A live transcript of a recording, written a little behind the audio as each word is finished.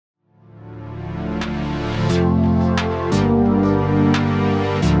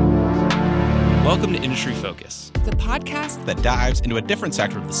Welcome to Industry Focus, the podcast that dives into a different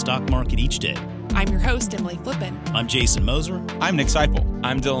sector of the stock market each day. I'm your host, Emily Flippen. I'm Jason Moser. I'm Nick Seipel.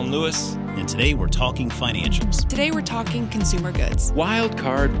 I'm Dylan Lewis. And today we're talking financials. Today we're talking consumer goods. Wild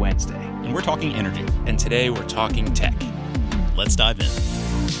Card Wednesday. And we're talking energy. And today we're talking tech. Let's dive in.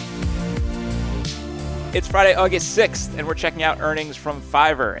 It's Friday, August 6th, and we're checking out earnings from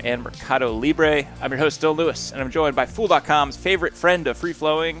Fiverr and Mercado Libre. I'm your host, Dylan Lewis, and I'm joined by Fool.com's favorite friend of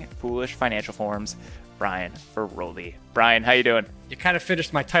free-flowing, foolish financial forums, Brian Feroldi. Brian, how you doing? You kind of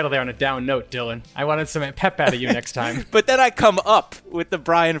finished my title there on a down note, Dylan. I wanted some pep out of you next time. But then I come up with the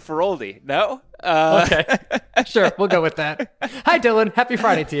Brian Feroldi. No? Okay. Sure, we'll go with that. Hi, Dylan. Happy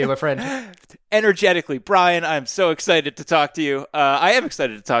Friday to you, my friend. Energetically, Brian, I'm so excited to talk to you. I am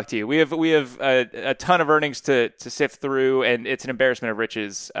excited to talk to you. We have a ton of earnings to sift through, and it's an embarrassment of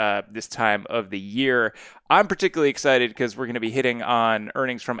riches this time of the year. I'm particularly excited because we're going to be hitting on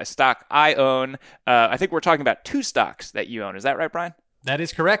earnings from a stock I own. I think we're talking about two stocks that you own. Is that right, Brian? That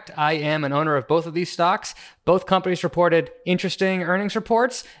is correct. I am an owner of both of these stocks. Both companies reported interesting earnings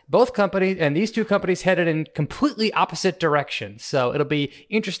reports. Both companies, and these two companies headed in completely opposite directions. So it'll be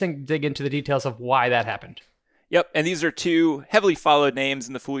interesting to dig into the details of why that happened. Yep, and these are two heavily followed names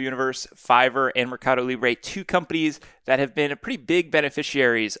in the Fool universe, Fiverr and Mercado Libre, two companies that have been pretty big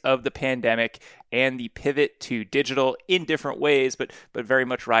beneficiaries of the pandemic and the pivot to digital in different ways, but very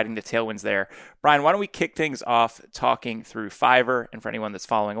much riding the tailwinds there. Brian, why don't we kick things off talking through Fiverr, and for anyone that's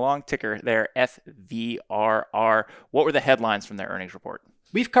following along, ticker there, FVRR. What were the headlines from their earnings report?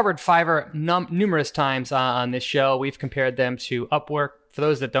 We've covered Fiverr numerous times on this show. We've compared them to Upwork. For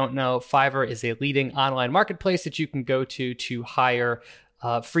those that don't know, Fiverr is a leading online marketplace that you can go to hire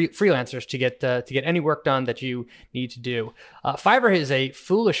freelancers to get any work done that you need to do. Fiverr is a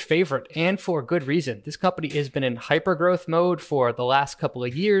foolish favorite, and for good reason. This company has been in hyper-growth mode for the last couple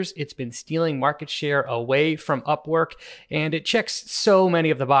of years. It's been stealing market share away from Upwork, and it checks so many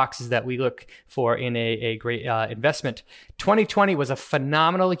of the boxes that we look for in a great investment. 2020 was a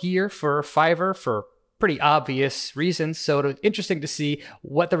phenomenal year for Fiverr for pretty obvious reasons. So it's interesting to see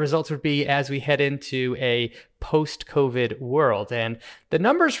what the results would be as we head into a post-COVID world. And the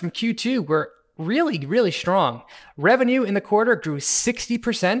numbers from Q2 were really, really strong. Revenue in the quarter grew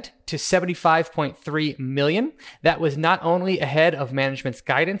 60% to $75.3 million. That was not only ahead of management's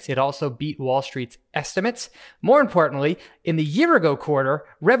guidance, it also beat Wall Street's estimates. More importantly, in the year-ago quarter,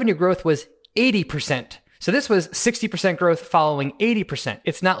 revenue growth was 80%. So this was 60% growth following 80%.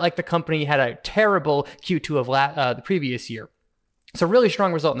 It's not like the company had a terrible Q2 of the previous year. So really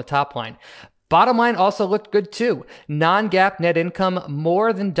strong result in the top line. Bottom line also looked good too. Non-GAAP net income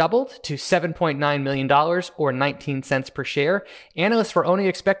more than doubled to $7.9 million or 19 cents per share. Analysts were only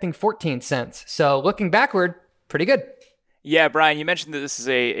expecting 14 cents. So looking backward, pretty good. Yeah, Brian, you mentioned that this is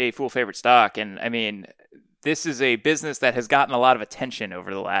a Fool favorite stock. And I mean, this is a business that has gotten a lot of attention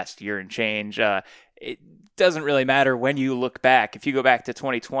over the last year and change. It doesn't really matter when you look back. If you go back to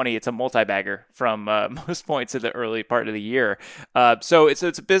 2020, it's a multi-bagger from most points of the early part of the year. So it's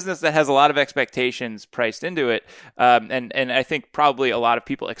a business that has a lot of expectations priced into it. And I think probably a lot of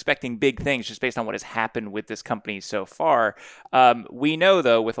people expecting big things just based on what has happened with this company so far. We know,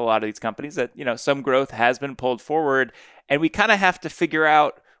 though, with a lot of these companies that, some growth has been pulled forward, and we kind of have to figure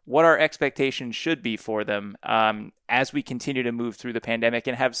out what our expectations should be for them as we continue to move through the pandemic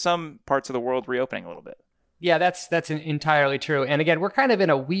and have some parts of the world reopening a little bit. Yeah, that's entirely true. And again, we're kind of in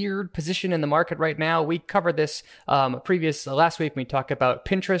a weird position in the market right now. We covered this last week when we talked about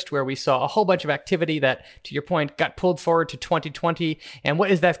Pinterest, where we saw a whole bunch of activity that, to your point, got pulled forward to 2020. And what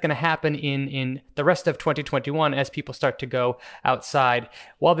is that going to happen in the rest of 2021 as people start to go outside?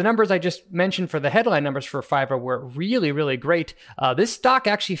 While the numbers I just mentioned for the headline numbers for Fiverr were really, really great, this stock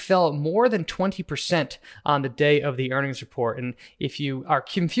actually fell more than 20% on the day of the earnings report. And if you are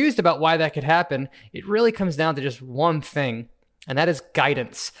confused about why that could happen, it really comes down to just one thing, and that is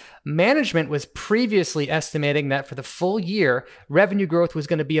guidance. Management was previously estimating that for the full year, revenue growth was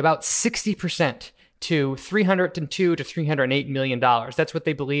going to be about 60% to $302 to $308 million. That's what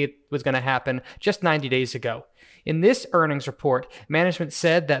they believed was going to happen just 90 days ago. In this earnings report, management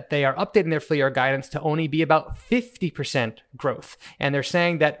said that they are updating their full year guidance to only be about 50% growth. And they're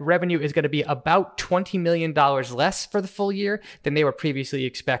saying that revenue is going to be about $20 million less for the full year than they were previously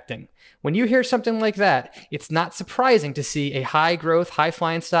expecting. When you hear something like that, it's not surprising to see a high growth, high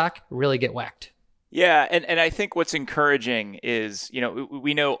flying stock really get whacked. Yeah, and I think what's encouraging is,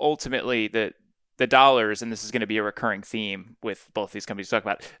 we know ultimately that the dollars, and this is going to be a recurring theme with both these companies talk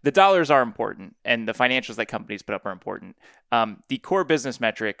about, the dollars are important and the financials that companies put up are important. The core business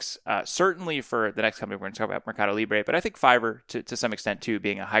metrics, certainly for the next company we're going to talk about, Mercado Libre, but I think Fiverr to some extent too,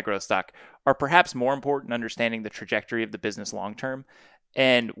 being a high growth stock, are perhaps more important in understanding the trajectory of the business long term.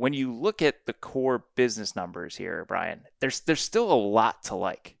 And when you look at the core business numbers here, Brian, there's still a lot to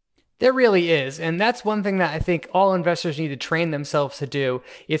like. There really is. And that's one thing that I think all investors need to train themselves to do.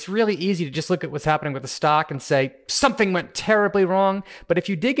 It's really easy to just look at what's happening with the stock and say something went terribly wrong. But if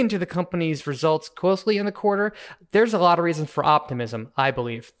you dig into the company's results closely in the quarter, there's a lot of reasons for optimism, I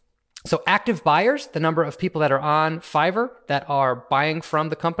believe. So active buyers, the number of people that are on Fiverr that are buying from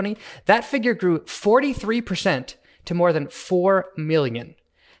the company, that figure grew 43% to more than 4 million.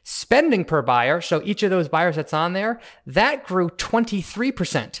 Spending per buyer, so each of those buyers that's on there, that grew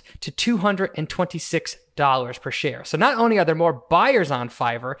 23% to $226 per share. So not only are there more buyers on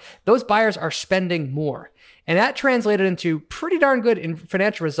Fiverr, those buyers are spending more. And that translated into pretty darn good in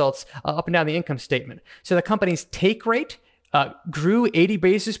financial results up and down the income statement. So the company's take rate grew 80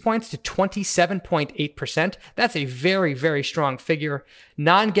 basis points to 27.8%. That's a very, very strong figure.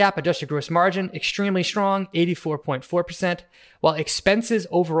 Non-GAAP adjusted gross margin, extremely strong, 84.4%. While expenses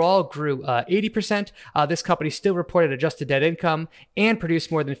overall grew 80%, this company still reported adjusted net income and produced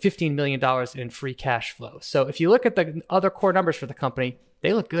more than $15 million in free cash flow. So if you look at the other core numbers for the company,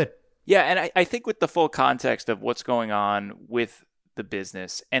 they look good. Yeah, and I think with the full context of what's going on with the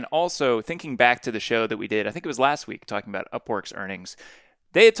business, and also thinking back to the show that we did, I think it was last week, talking about Upwork's earnings,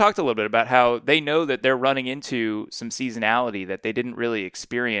 they had talked a little bit about how they know that they're running into some seasonality that they didn't really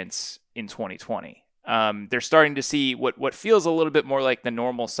experience in 2020. They're starting to see what feels a little bit more like the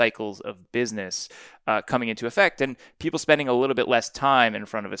normal cycles of business coming into effect, and people spending a little bit less time in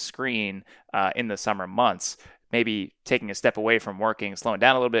front of a screen in the summer months, maybe taking a step away from working, slowing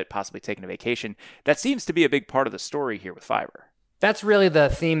down a little bit, possibly taking a vacation. That seems to be a big part of the story here with Fiverr. That's really the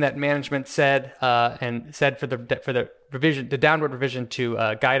theme that management said, and said for the revision, the downward revision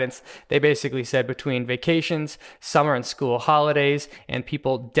to guidance. They basically said between vacations, summer and school holidays, and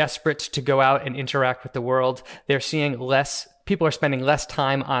people desperate to go out and interact with the world, they're seeing less. People are spending less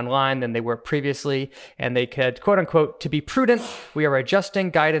time online than they were previously, and they could, quote unquote, to be prudent, we are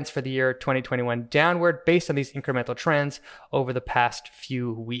adjusting guidance for the year 2021 downward based on these incremental trends over the past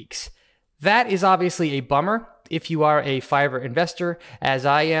few weeks. That is obviously a bummer if you are a Fiverr investor, as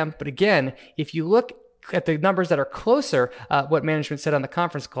I am. But again, if you look at the numbers that are closer, what management said on the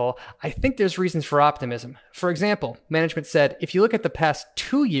conference call, I think there's reasons for optimism. For example, management said, if you look at the past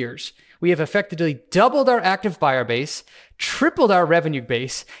 2 years, we have effectively doubled our active buyer base, tripled our revenue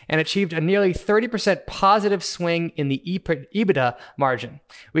base, and achieved a nearly 30% positive swing in the EBITDA margin.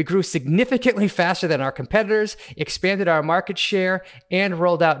 We grew significantly faster than our competitors, expanded our market share, and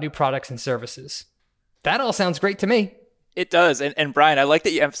rolled out new products and services. That all sounds great to me. It does. And Brian, I like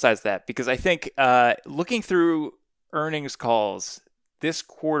that you emphasize that, because I think looking through earnings calls this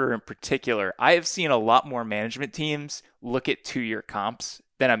quarter in particular, I have seen a lot more management teams look at 2-year comps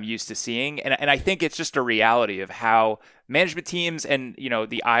than I'm used to seeing. And I think it's just a reality of how management teams and,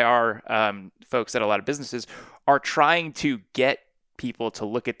 the IR folks at a lot of businesses are trying to get people to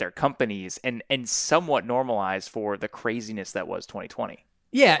look at their companies and somewhat normalize for the craziness that was 2020.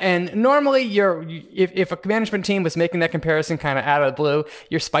 Yeah, and normally if a management team was making that comparison kind of out of the blue,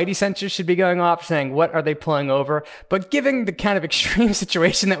 your spidey sensors should be going off saying, what are they pulling over? But given the kind of extreme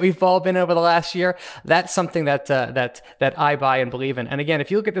situation that we've all been over the last year, that's something that I buy and believe in. And again,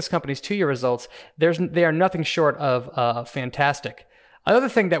 if you look at this company's 2-year results, they are nothing short of fantastic. Another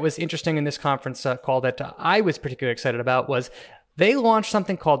thing that was interesting in this conference call that I was particularly excited about was they launched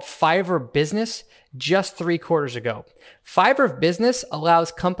something called Fiverr Business just 3 quarters ago. Fiverr Business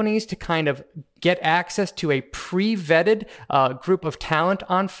allows companies to kind of get access to a pre-vetted group of talent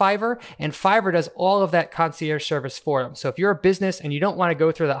on Fiverr, and Fiverr does all of that concierge service for them. So if you're a business and you don't want to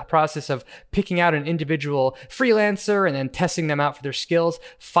go through the process of picking out an individual freelancer and then testing them out for their skills,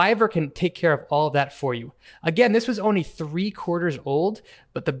 Fiverr can take care of all of that for you. Again, this was only 3 quarters old,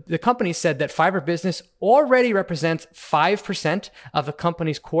 but the company said that Fiverr Business already represents 5% of the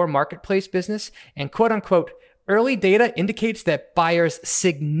company's core marketplace business, and quote unquote, early data indicates that buyers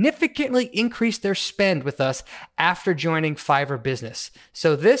significantly increased their spend with us after joining Fiverr Business.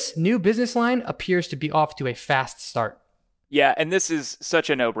 So this new business line appears to be off to a fast start. Yeah, and this is such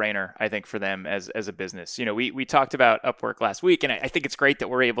a no-brainer, I think, for them as a business. We talked about Upwork last week, and I think it's great that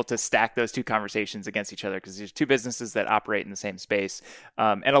we're able to stack those two conversations against each other because there's two businesses that operate in the same space,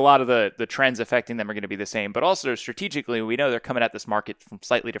 and a lot of the trends affecting them are going to be the same. But also strategically, we know they're coming at this market from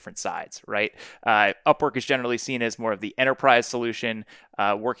slightly different sides, right? Upwork is generally seen as more of the enterprise solution,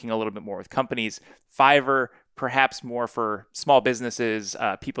 working a little bit more with companies. Fiverr, perhaps more for small businesses,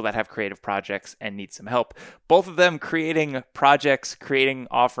 people that have creative projects and need some help. Both of them creating projects, creating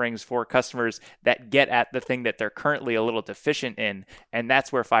offerings for customers that get at the thing that they're currently a little deficient in. And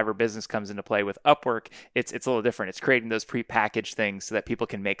that's where Fiverr Business comes into play. With Upwork, it's a little different. It's creating those prepackaged things so that people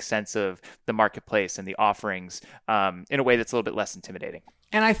can make sense of the marketplace and the offerings in a way that's a little bit less intimidating.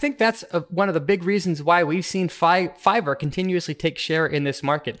 And I think that's one of the big reasons why we've seen Fiverr continuously take share in this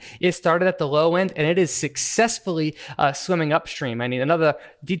market. It started at the low end, and it is successfully swimming upstream. I mean, another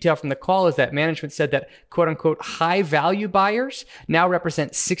detail from the call is that management said that quote-unquote high-value buyers now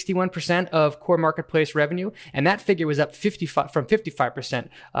represent 61% of core marketplace revenue, and that figure was up from 55%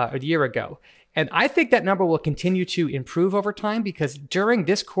 a year ago. And I think that number will continue to improve over time because during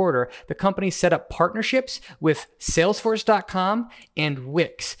this quarter, the company set up partnerships with Salesforce.com and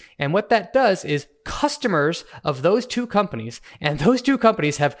Wix. And what that does is customers of those two companies, and those two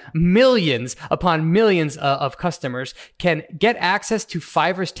companies have millions upon millions of customers, can get access to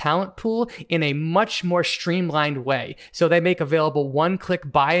Fiverr's talent pool in a much more streamlined way. So they make available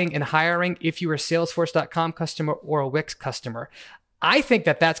one-click buying and hiring if you're a Salesforce.com customer or a Wix customer. I think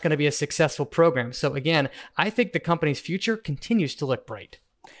that that's going to be a successful program. So again, I think the company's future continues to look bright.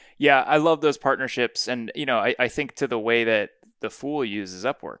 Yeah, I love those partnerships. And, I think to the way that the Fool uses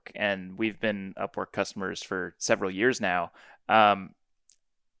Upwork, and we've been Upwork customers for several years now.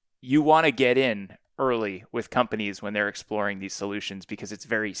 You want to get in early with companies when they're exploring these solutions because it's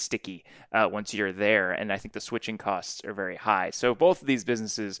very sticky once you're there. And I think the switching costs are very high. So both of these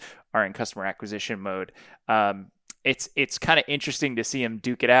businesses are in customer acquisition mode. It's kind of interesting to see him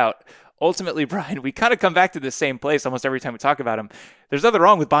duke it out. Ultimately, Brian, we kind of come back to the same place almost every time we talk about him. There's nothing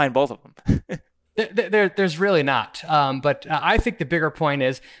wrong with buying both of them. There's really not. But I think the bigger point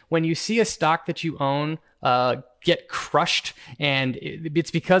is when you see a stock that you own get crushed and it's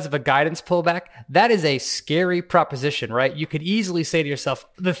because of a guidance pullback, that is a scary proposition, right? You could easily say to yourself,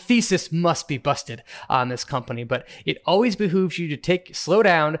 the thesis must be busted on this company, but it always behooves you to slow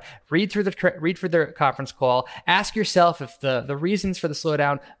down, read through the conference call, ask yourself if the reasons for the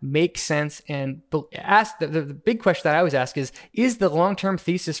slowdown make sense, and ask the big question that I always ask is the long-term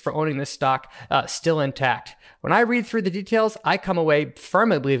thesis for owning this stock still intact? When I read through the details, I come away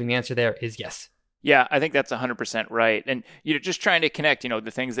firmly believing the answer there is yes. Yeah, I think that's 100% right. And just trying to connect, the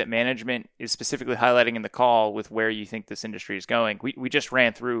things that management is specifically highlighting in the call with where you think this industry is going. We just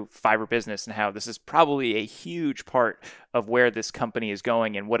ran through Fiverr Business and how this is probably a huge part of where this company is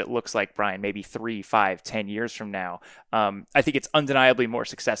going and what it looks like, Brian, maybe 3, 5, 10 years from now. I think it's undeniably more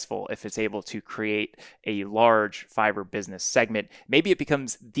successful if it's able to create a large Fiverr Business segment. Maybe it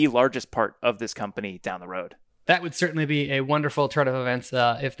becomes the largest part of this company down the road. That would certainly be a wonderful turn of events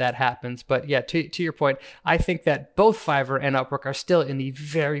if that happens. But yeah, to your point, I think that both Fiverr and Upwork are still in the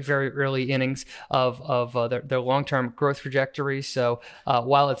very, very early innings of their long-term growth trajectory. So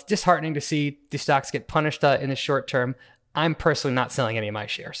while it's disheartening to see the stocks get punished in the short term, I'm personally not selling any of my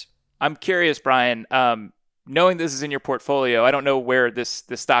shares. I'm curious, Brian, knowing this is in your portfolio, I don't know where this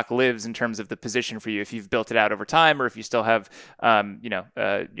stock lives in terms of the position for you, if you've built it out over time or if you still have,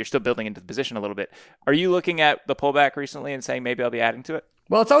 you're still building into the position a little bit. Are you looking at the pullback recently and saying maybe I'll be adding to it?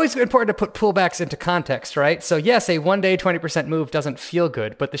 Well, it's always important to put pullbacks into context, right? So yes, a one-day 20% move doesn't feel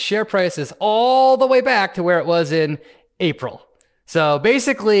good, but the share price is all the way back to where it was in April. So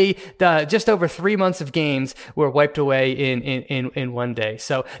basically, just over 3 months of gains were wiped away in one day.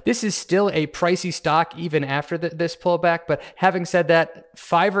 So this is still a pricey stock even after this pullback. But having said that,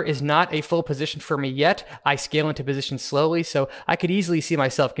 Fiverr is not a full position for me yet. I scale into positions slowly, so I could easily see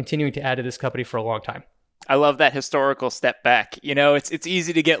myself continuing to add to this company for a long time. I love that historical step back. It's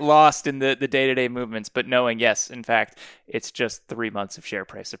easy to get lost in the day-to-day movements, but knowing, yes, in fact, it's just 3 months of share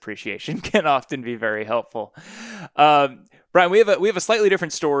price appreciation can often be very helpful. Brian, we have a slightly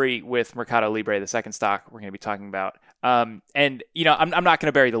different story with Mercado Libre, the second stock we're going to be talking about. I'm not going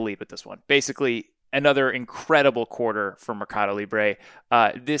to bury the lead with this one. Basically, another incredible quarter for Mercado Libre.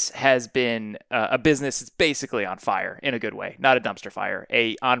 This has been a business that's basically on fire in a good way, not a dumpster fire,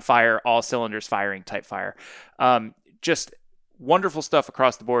 a on fire, all cylinders firing type fire. Just wonderful stuff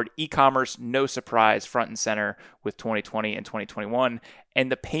across the board. E-commerce, no surprise, front and center with 2020 and 2021. And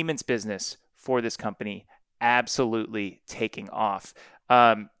the payments business for this company absolutely taking off.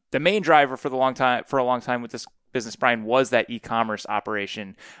 The main driver for a long time with business, Brian, was that e-commerce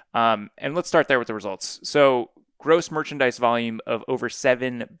operation. And let's start there with the results. So gross merchandise volume of over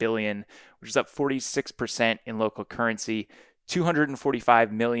 7 billion, which is up 46% in local currency,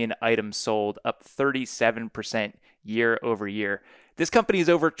 245 million items sold, up 37% year over year. This company is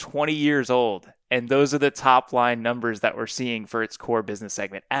over 20 years old, and those are the top line numbers that we're seeing for its core business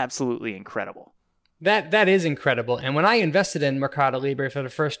segment. Absolutely incredible. That is incredible. And when I invested in Mercado Libre for the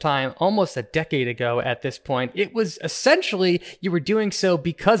first time almost a decade ago at this point, it was essentially you were doing so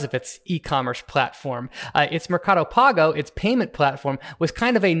because of its e-commerce platform. Its Mercado Pago, its payment platform, was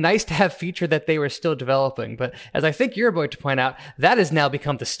kind of a nice-to-have feature that they were still developing. But as I think you're going to point out, that has now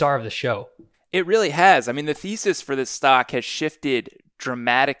become the star of the show. It really has. I mean, the thesis for this stock has shifted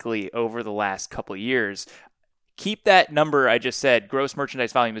dramatically over the last couple of years. Keep that number I just said, gross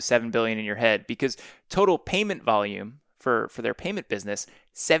merchandise volume is 7 billion in your head, because total payment volume for their payment business,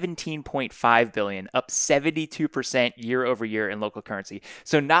 17.5 billion, up 72% year over year in local currency.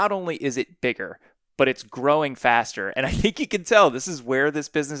 So not only is it bigger, but it's growing faster. And I think you can tell this is where this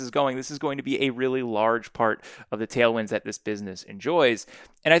business is going. This is going to be a really large part of the tailwinds that this business enjoys.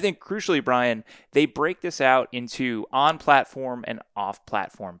 And I think crucially, Brian, they break this out into on-platform and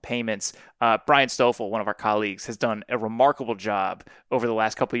off-platform payments. Brian Stoffel, one of our colleagues, has done a remarkable job over the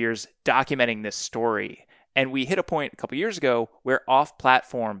last couple of years documenting this story. And we hit a point a couple of years ago where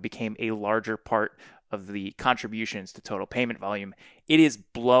off-platform became a larger part of the contributions to total payment volume. It is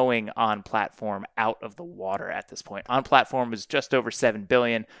blowing on-platform out of the water at this point. On-platform is just over 7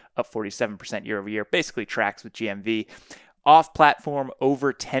 billion, up 47% year over year, basically tracks with GMV. Off-platform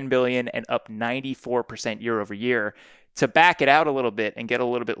over 10 billion and up 94% year over year. To back it out a little bit and get a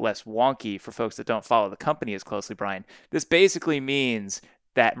little bit less wonky for folks that don't follow the company as closely, Brian, this basically means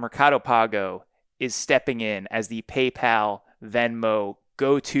that Mercado Pago is stepping in as the PayPal, Venmo,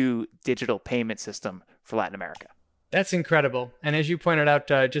 go-to digital payment system for Latin America. That's incredible. And as you pointed out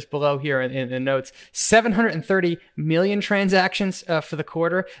just below here in the notes, 730 million transactions for the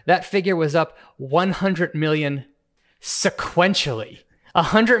quarter. That figure was up 100 million sequentially.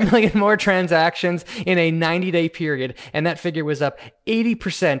 100 million more transactions in a 90-day period, and that figure was up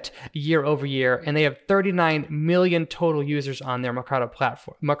 80% year over year, and they have 39 million total users on their Mercado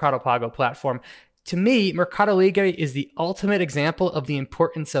Pago platform. To me, Mercado Libre is the ultimate example of the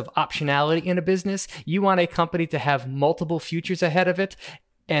importance of optionality in a business. You want a company to have multiple futures ahead of it,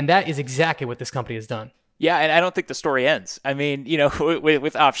 and that is exactly what this company has done. Yeah, and I don't think the story ends. I mean, you know,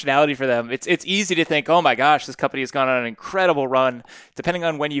 with optionality for them, it's easy to think, oh my gosh, this company has gone on an incredible run. Depending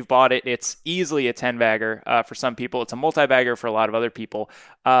on when you've bought it, it's easily a 10-bagger for some people. It's a multi-bagger for a lot of other people.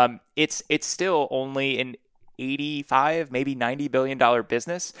 It's still only an 85, maybe $90 billion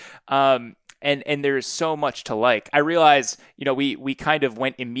business. And there's so much to like. I realize, you know, we kind of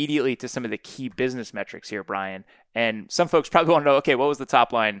went immediately to some of the key business metrics here, Brian. And some folks probably want to know, okay, what was the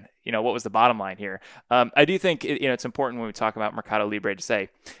top line? You know, what was the bottom line here? I do think it's important when we talk about Mercado Libre to say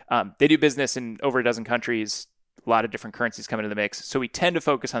they do business in over a dozen countries. A lot of different currencies come into the mix. So we tend to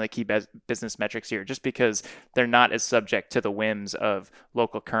focus on the key business metrics here just because they're not as subject to the whims of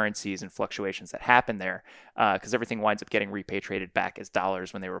local currencies and fluctuations that happen there, because everything winds up getting repatriated back as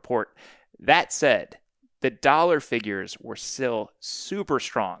dollars when they report. That said, the dollar figures were still super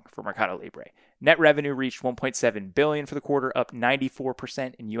strong for Mercado Libre. Net revenue reached $1.7 billion for the quarter, up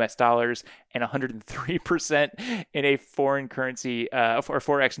 94% in US dollars and 103% in a foreign currency or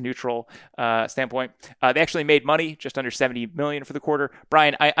Forex neutral standpoint. They actually made money, just under $70 million for the quarter.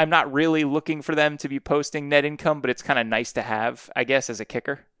 Brian, I'm not really looking for them to be posting net income, but it's kind of nice to have, I guess, as a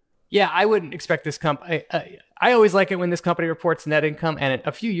kicker. Yeah, I wouldn't expect this company. I always like it when this company reports net income, and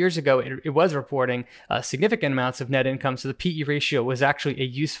a few years ago, it was reporting significant amounts of net income. So the PE ratio was actually a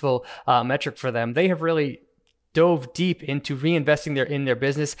useful metric for them. They have really dove deep into reinvesting in their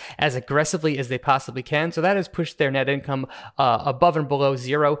business as aggressively as they possibly can. So that has pushed their net income above and below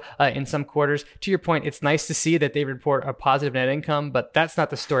zero in some quarters. To your point, it's nice to see that they report a positive net income, but that's not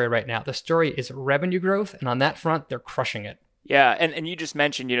the story right now. The story is revenue growth, and on that front, they're crushing it. Yeah, and you just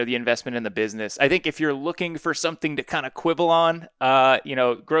mentioned, you know, the investment in the business. I think if you're looking for something to kind of quibble on, you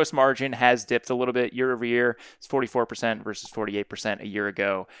know, gross margin has dipped a little bit year over year. It's 44% versus 48% a year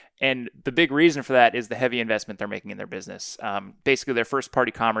ago. And the big reason for that is the heavy investment they're making in their business. Basically, their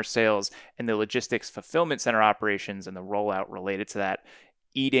first-party commerce sales and the logistics fulfillment center operations and the rollout related to that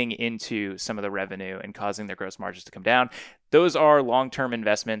eating into some of the revenue and causing their gross margins to come down. Those are long-term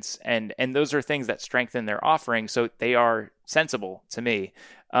investments, and those are things that strengthen their offering, so they are sensible to me.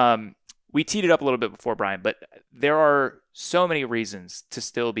 We teed it up a little bit before, Brian, but there are so many reasons to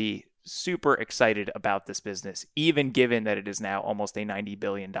still be super excited about this business, even given that it is now almost a $90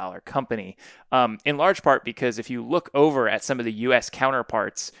 billion company, in large part because if you look over at some of the U.S.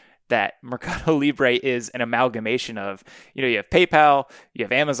 counterparts that Mercado Libre is an amalgamation of, you have PayPal, you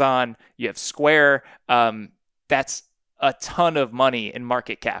have Amazon, you have Square. That's a ton of money in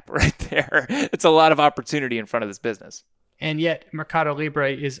market cap right there. It's a lot of opportunity in front of this business. And yet Mercado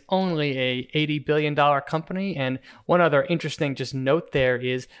Libre is only a $80 billion company. And one other interesting just note there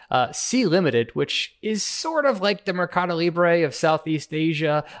is Sea Limited, which is sort of like the Mercado Libre of Southeast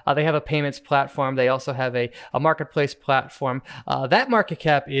Asia. They have a payments platform. They also have a marketplace platform. That market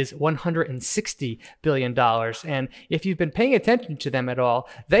cap is $160 billion. And if you've been paying attention to them at all,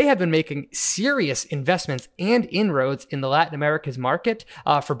 they have been making serious investments and inroads in the Latin America's market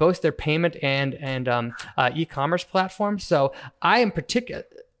for both their payment and e-commerce platforms. So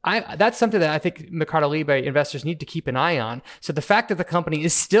that's something that I think Mercado Libre investors need to keep an eye on. So the fact that the company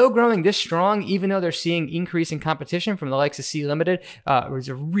is still growing this strong, even though they're seeing increasing competition from the likes of Sea Limited, is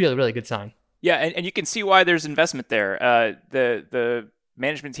a really, really good sign. Yeah, and you can see why there's investment there. The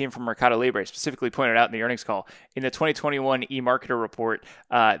management team from Mercado Libre specifically pointed out in the earnings call in the 2021 eMarketer report,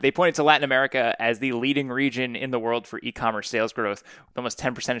 they pointed to Latin America as the leading region in the world for e-commerce sales growth, with almost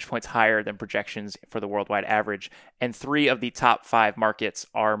 10 percentage points higher than projections for the worldwide average. And 3 of the top 5 markets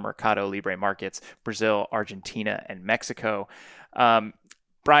are Mercado Libre markets: Brazil, Argentina, and Mexico.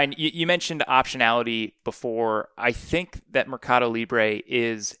 Brian, you mentioned optionality before. I think that Mercado Libre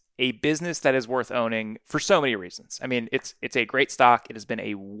is a business that is worth owning for so many reasons. I mean, it's a great stock. It has been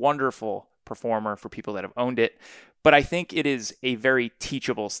a wonderful performer for people that have owned it, but I think it is a very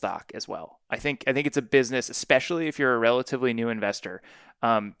teachable stock as well. I think it's a business, especially if you're a relatively new investor,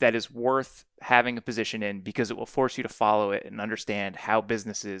 that is worth having a position in because it will force you to follow it and understand how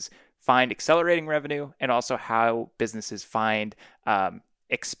businesses find accelerating revenue and also how businesses find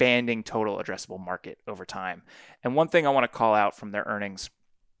expanding total addressable market over time. And one thing I want to call out from their earnings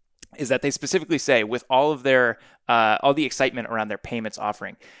is that they specifically say, with all of their all the excitement around their payments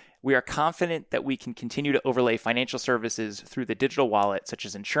offering, we are confident that we can continue to overlay financial services through the digital wallet, such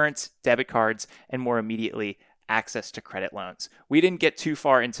as insurance, debit cards, and more immediately, access to credit loans. We didn't get too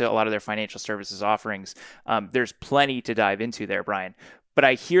far into a lot of their financial services offerings. There's plenty to dive into there, Brian. But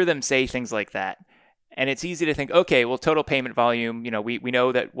I hear them say things like that, and it's easy to think, okay, well, total payment volume, we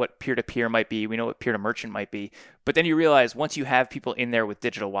know that what peer-to-peer might be, we know what peer-to-merchant might be, but then you realize once you have people in there with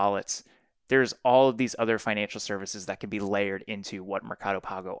digital wallets, there's all of these other financial services that can be layered into what Mercado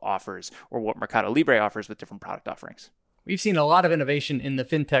Pago offers or what Mercado Libre offers with different product offerings. We've seen a lot of innovation in the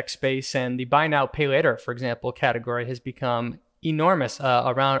fintech space, and the buy now, pay later, for example, category has become enormous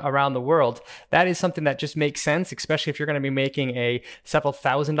around the world. That is something that just makes sense, especially if you're going to be making a several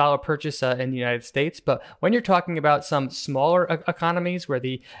 $1,000s purchase in the United States. But when you're talking about some smaller economies where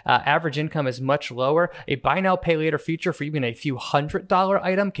the average income is much lower, a buy now, pay later feature for even a few $100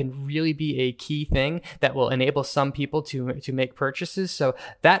 item can really be a key thing that will enable some people to make purchases. So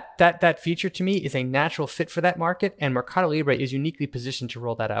that feature to me is a natural fit for that market, and Mercado Libre is uniquely positioned to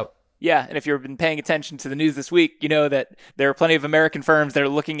roll that out. Yeah, and if you've been paying attention to the news this week, you know that there are plenty of American firms that are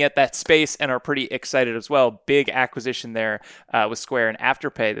looking at that space and are pretty excited as well. Big acquisition there with Square and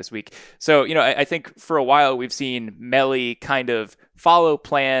Afterpay this week. So, I think for a while we've seen Meli kind of follow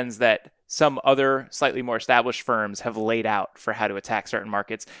plans that some other slightly more established firms have laid out for how to attack certain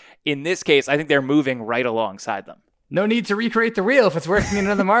markets. In this case, I think they're moving right alongside them. No need to recreate the wheel if it's working in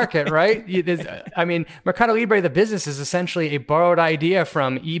another market, right? Mercado Libre, the business, is essentially a borrowed idea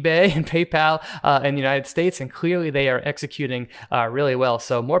from eBay and PayPal in the United States, and clearly they are executing really well.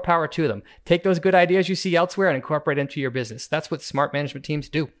 So more power to them. Take those good ideas you see elsewhere and incorporate into your business. That's what smart management teams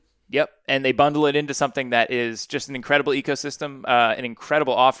do. Yep. And they bundle it into something that is just an incredible ecosystem, an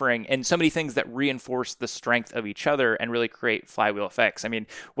incredible offering, and so many things that reinforce the strength of each other and really create flywheel effects. I mean,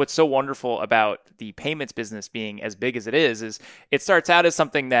 what's so wonderful about the payments business being as big as it is it starts out as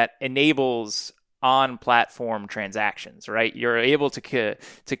something that enables on-platform transactions, right? You're able to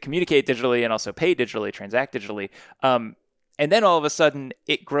communicate digitally and also pay digitally, transact digitally. And then all of a sudden,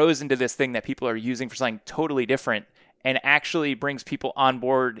 it grows into this thing that people are using for something totally different and actually brings people on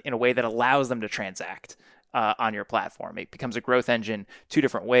board in a way that allows them to transact on your platform. It becomes a growth engine 2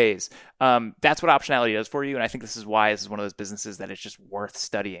 different ways. That's what optionality does for you, and I think this is why this is one of those businesses that is just worth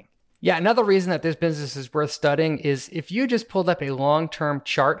studying. Yeah, another reason that this business is worth studying is if you just pulled up a long-term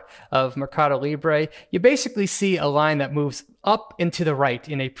chart of Mercado Libre, you basically see a line that moves up and to the right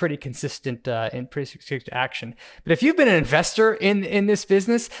in a pretty consistent action. But if you've been an investor in this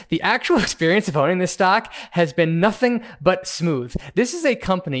business, the actual experience of owning this stock has been nothing but smooth. This is a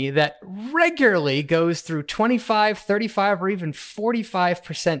company that regularly goes through 25, 35, or even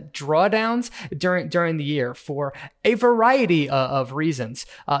 45% drawdowns during the year for a variety of reasons.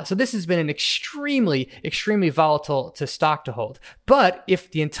 So this has been an extremely volatile stock to hold. But if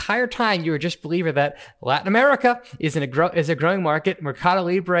the entire time you were just a believer that Latin America is a growing market, Mercado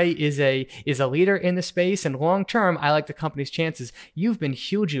Libre is a leader in the space, and long term, I like the company's chances, you've been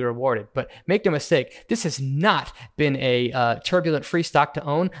hugely rewarded. But make no mistake, this has not been a turbulent free stock to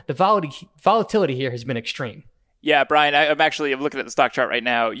own. The volatility here has been extreme. Yeah, Brian, I'm looking at the stock chart right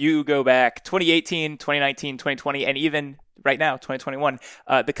now. You go back 2018, 2019, 2020, and even right now, 2021,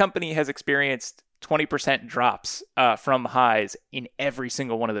 the company has experienced 20% drops from highs in every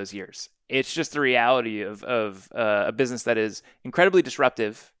single one of those years. It's just the reality of a business that is incredibly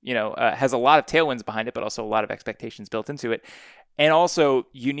disruptive, has a lot of tailwinds behind it, but also a lot of expectations built into it. And also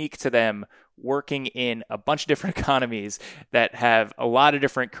unique to them, working in a bunch of different economies that have a lot of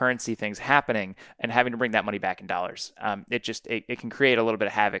different currency things happening and having to bring that money back in dollars. It can create a little bit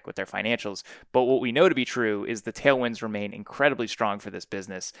of havoc with their financials. But what we know to be true is the tailwinds remain incredibly strong for this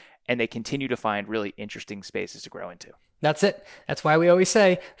business, and they continue to find really interesting spaces to grow into. That's it. That's why we always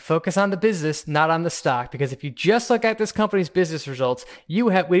say, focus on the business, not on the stock. Because if you just look at this company's business results,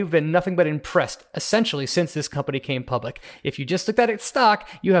 we've been nothing but impressed, essentially, since this company came public. If you just looked at its stock,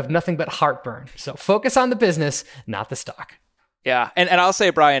 you have nothing but heartburn. So focus on the business, not the stock. Yeah, and I'll say,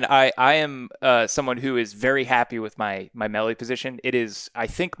 Brian, I am someone who is very happy with my Melli position. It is, I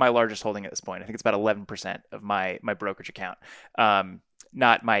think, my largest holding at this point. I think it's about 11% of my brokerage account.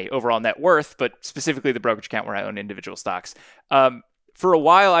 Not my overall net worth, but specifically the brokerage account where I own individual stocks. For a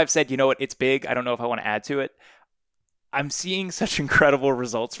while, I've said, you know what, it's big. I don't know if I want to add to it. I'm seeing such incredible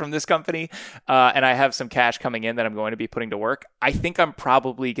results from this company, and I have some cash coming in that I'm going to be putting to work. I think I'm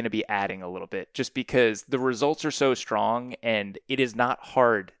probably going to be adding a little bit just because the results are so strong, and it is not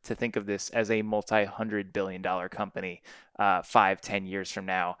hard to think of this as a multi-$100 billion company 5-10 years from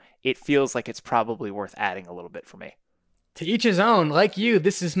now. It feels like it's probably worth adding a little bit for me. To each his own. Like you,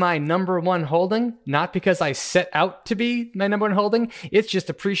 this is my number one holding, not because I set out to be my number one holding. It's just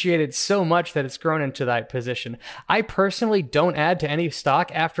appreciated so much that it's grown into that position. I personally don't add to any stock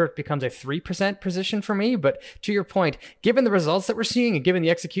after it becomes a 3% position for me. But to your point, given the results that we're seeing and given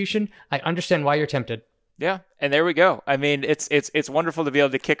the execution, I understand why you're tempted. Yeah, and there we go. I mean, it's wonderful to be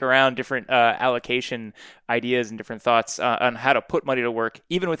able to kick around different allocation ideas and different thoughts on how to put money to work,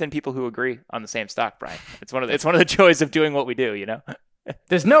 even within people who agree on the same stock, Brian. It's one of the joys of doing what we do,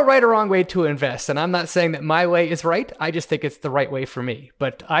 There's no right or wrong way to invest, and I'm not saying that my way is right. I just think it's the right way for me.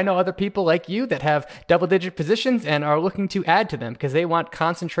 But I know other people like you that have double-digit positions and are looking to add to them because they want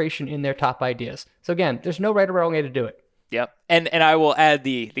concentration in their top ideas. So again, there's no right or wrong way to do it. Yep. And I will add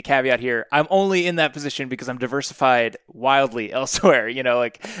the caveat here. I'm only in that position because I'm diversified wildly elsewhere.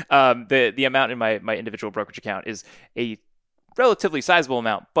 The amount in my individual brokerage account is a relatively sizable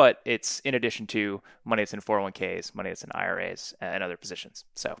amount, but it's in addition to money that's in 401ks, money that's in IRAs, and other positions.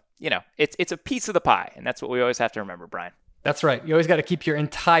 So, it's a piece of the pie, and that's what we always have to remember, Brian. That's right. You always got to keep your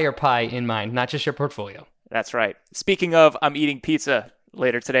entire pie in mind, not just your portfolio. That's right. Speaking of, I'm eating pizza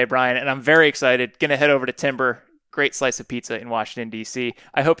later today, Brian, and I'm very excited. Going to head over to Timber. Great slice of pizza in Washington, D.C.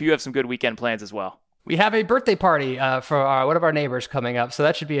 I hope you have some good weekend plans as well. We have a birthday party for one of our neighbors coming up, so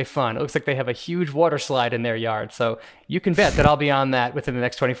that should be fun. It looks like they have a huge water slide in their yard, so you can bet that I'll be on that within the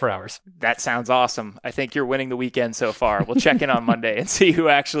next 24 hours. That sounds awesome. I think you're winning the weekend so far. We'll check in on Monday and see who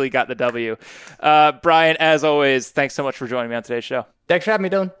actually got the W. Brian, as always, thanks so much for joining me on today's show. Thanks for having me,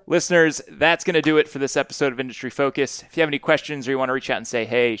 Dylan. Listeners, that's going to do it for this episode of Industry Focus. If you have any questions or you want to reach out and say,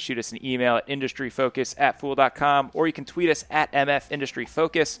 hey, shoot us an email at industryfocus@fool.com, or you can tweet us at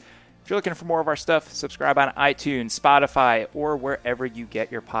MFIndustryFocus. If you're looking for more of our stuff, subscribe on iTunes, Spotify, or wherever you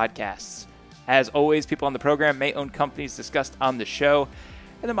get your podcasts. As always, people on the program may own companies discussed on the show,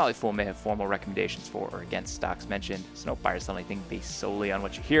 and the Motley Fool may have formal recommendations for or against stocks mentioned, so don't buy or sell anything based solely on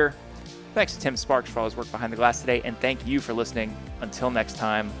what you hear. Thanks to Tim Sparks for all his work behind the glass today, and thank you for listening. Until next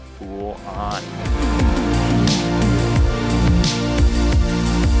time, Fool on.